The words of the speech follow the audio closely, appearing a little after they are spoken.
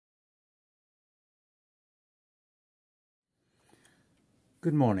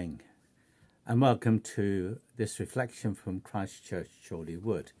Good morning and welcome to this reflection from Christchurch, Chorley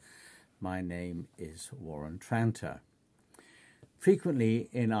Wood. My name is Warren Tranter. Frequently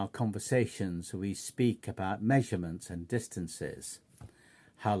in our conversations we speak about measurements and distances.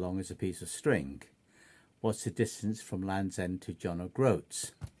 How long is a piece of string? What's the distance from Land's End to John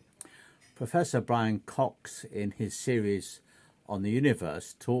O'Groats? Professor Brian Cox in his series on the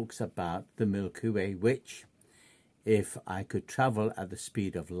universe talks about the Milky Way, which, if I could travel at the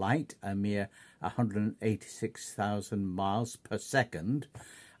speed of light, a mere 186,000 miles per second,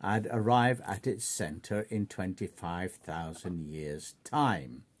 I'd arrive at its centre in 25,000 years'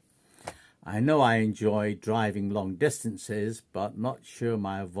 time. I know I enjoy driving long distances, but not sure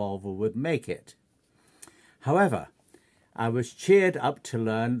my Volvo would make it. However, I was cheered up to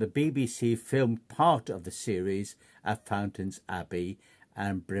learn the BBC filmed part of the series at Fountains Abbey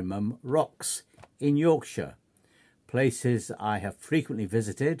and Brimham Rocks in Yorkshire, places I have frequently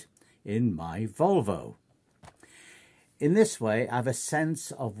visited in my Volvo. In this way, I have a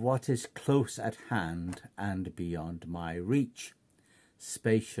sense of what is close at hand and beyond my reach.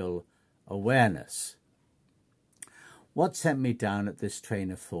 Spatial awareness. What sent me down at this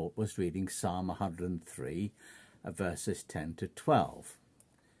train of thought was reading Psalm 103, verses 10 to 12.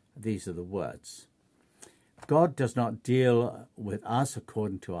 These are the words. God does not deal with us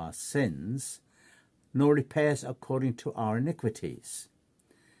according to our sins, nor repay us according to our iniquities.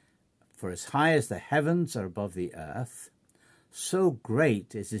 For as high as the heavens are above the earth, so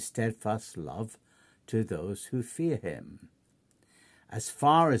great is his steadfast love to those who fear him. As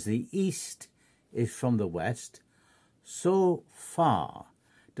far as the east is from the west, so far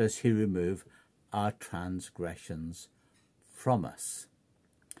does he remove our transgressions from us.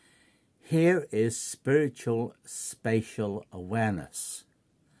 Here is spiritual spatial awareness.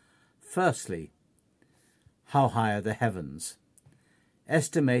 Firstly, how high are the heavens?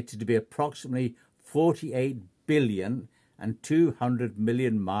 Estimated to be approximately 48 billion and 200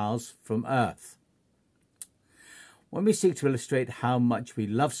 million miles from Earth. When we seek to illustrate how much we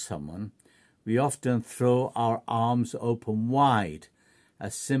love someone, we often throw our arms open wide, a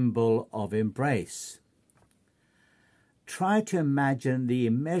symbol of embrace. Try to imagine the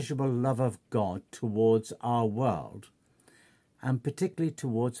immeasurable love of God towards our world, and particularly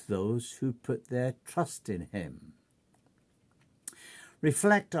towards those who put their trust in him.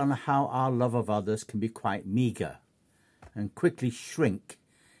 Reflect on how our love of others can be quite meagre and quickly shrink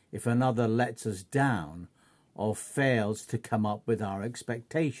if another lets us down or fails to come up with our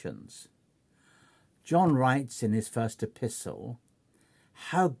expectations. John writes in his first epistle,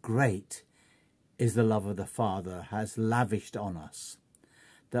 "How great is the love of the Father has lavished on us,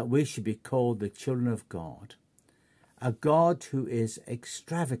 that we should be called the children of God. A God who is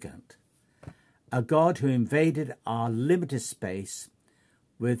extravagant, a God who invaded our limited space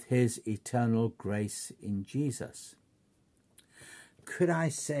with his eternal grace in Jesus." Could I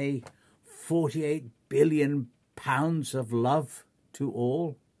say 48 billion pounds of love to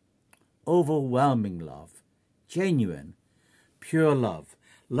all? Overwhelming love, genuine, pure love,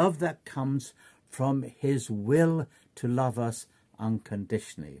 love that comes from his will to love us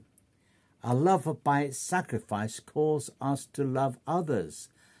unconditionally. A love by its sacrifice calls us to love others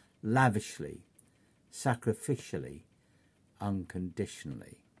lavishly, sacrificially,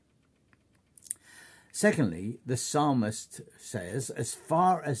 unconditionally. Secondly, the psalmist says, as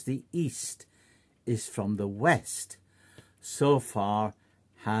far as the east is from the west, so far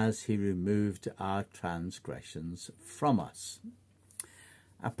has he removed our transgressions from us.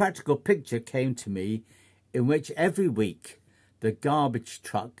 A practical picture came to me in which every week the garbage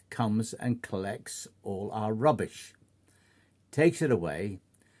truck comes and collects all our rubbish, takes it away,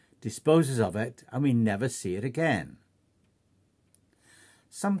 disposes of it, and we never see it again.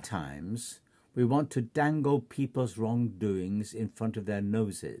 Sometimes we want to dangle people's wrongdoings in front of their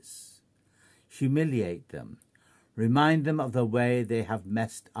noses, humiliate them, remind them of the way they have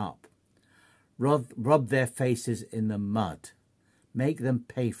messed up, rub their faces in the mud, make them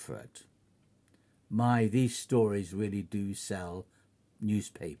pay for it. These stories really do sell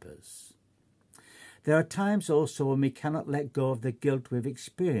newspapers. There are times also when we cannot let go of the guilt we've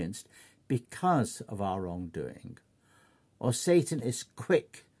experienced because of our wrongdoing, or Satan is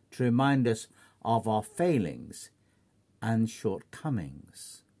quick to remind us of our failings and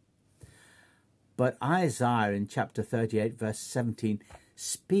shortcomings. But Isaiah in chapter 38 verse 17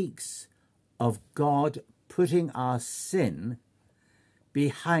 speaks of God putting our sin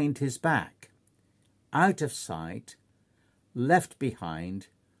behind his back, out of sight, left behind,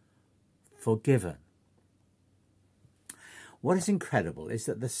 forgiven. What is incredible is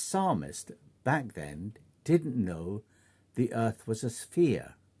that the psalmist back then didn't know the earth was a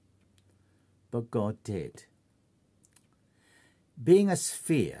sphere, but God did. Being a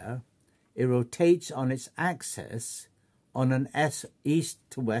sphere, it rotates on its axis on an east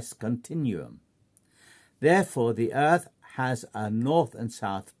to west continuum. Therefore, the earth has a north and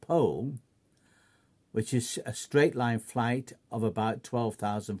south pole, which is a straight line flight of about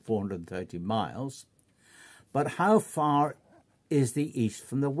 12,430 miles. But how far is the east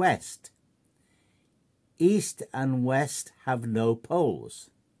from the west? East and west have no poles.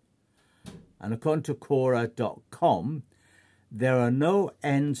 And according to Quora.com, there are no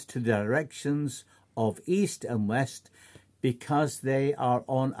ends to the directions of east and west because they are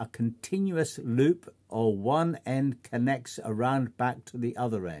on a continuous loop, or one end connects around back to the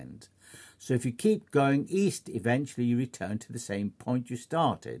other end. So if you keep going east, eventually you return to the same point you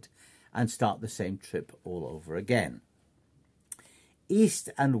started and start the same trip all over again. East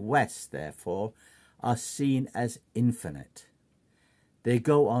and west, therefore, are seen as infinite. They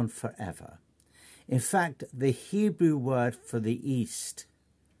go on forever. In fact, the Hebrew word for the east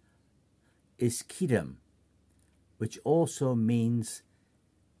is kidam, which also means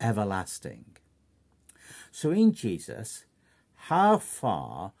everlasting. So in Jesus, how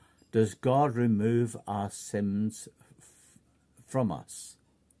far does God remove our sins from us?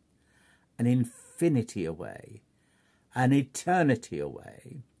 An infinity away, an eternity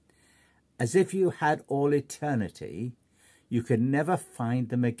away. As if you had all eternity, you could never find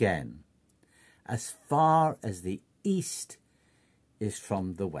them again, as far as the east is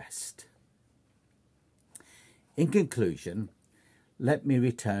from the west. In conclusion, let me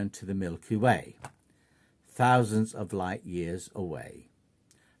return to the Milky Way, thousands of light years away.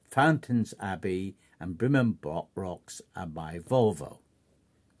 Fountains Abbey and Brimham Rocks are my Volvo.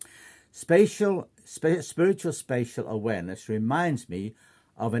 Spiritual spatial awareness reminds me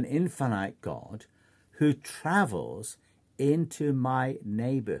of an infinite God who travels into my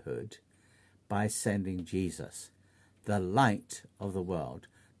neighborhood by sending Jesus, the light of the world,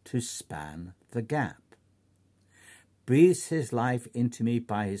 to span the gap. Breathes his life into me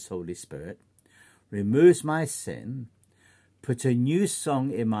by his Holy Spirit, removes my sin, puts a new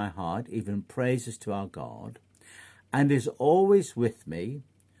song in my heart, even praises to our God, and is always with me,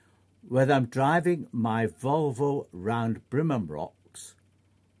 whether I'm driving my Volvo round Brimham Rocks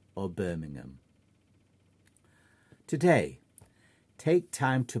or Birmingham. Today, take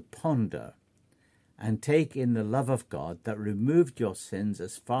time to ponder and take in the love of God that removed your sins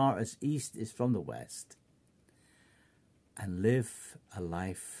as far as east is from the west, and live a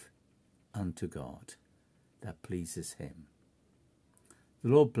life unto God that pleases him. The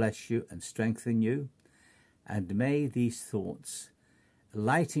Lord bless you and strengthen you, and may these thoughts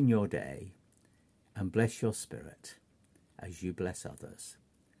lighten your day and bless your spirit as you bless others.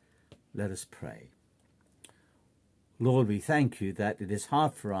 Let us pray. Lord, we thank you that it is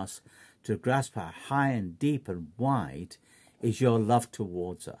hard for us to grasp how high and deep and wide is your love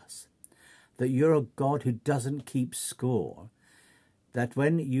towards us, that you're a God who doesn't keep score, that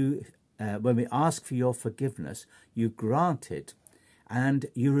when we ask for your forgiveness, you grant it and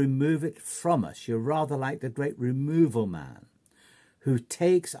you remove it from us. You're rather like the great removal man who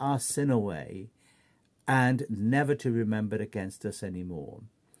takes our sin away and never to remember it against us anymore.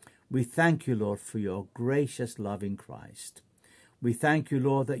 We thank you, Lord, for your gracious love in Christ. We thank you,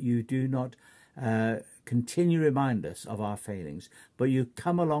 Lord, that you do not continue to remind us of our failings, but you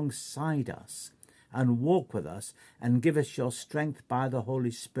come alongside us and walk with us and give us your strength by the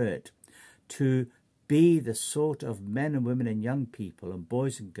Holy Spirit to be the sort of men and women and young people and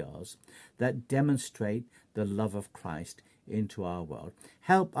boys and girls that demonstrate the love of Christ into our world.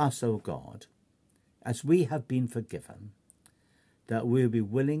 Help us, O God, as we have been forgiven, that we'll be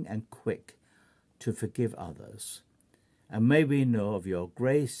willing and quick to forgive others. And may we know of your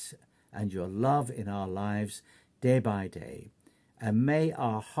grace and your love in our lives day by day. And may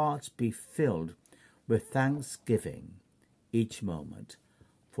our hearts be filled with thanksgiving each moment.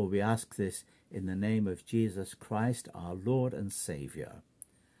 For we ask this in the name of Jesus Christ, our Lord and Saviour.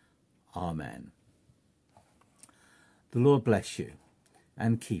 Amen. The Lord bless you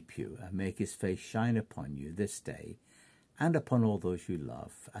and keep you and make his face shine upon you this day and upon all those you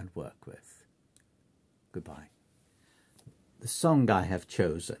love and work with. Goodbye. The song I have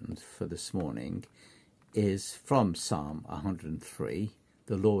chosen for this morning is from Psalm 103,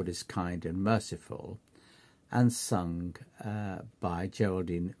 The Lord is Kind and Merciful, and sung by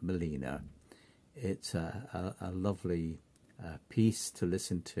Geraldine Molina. It's a lovely piece to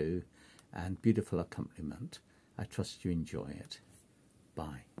listen to and beautiful accompaniment. I trust you enjoy it.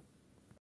 Bye.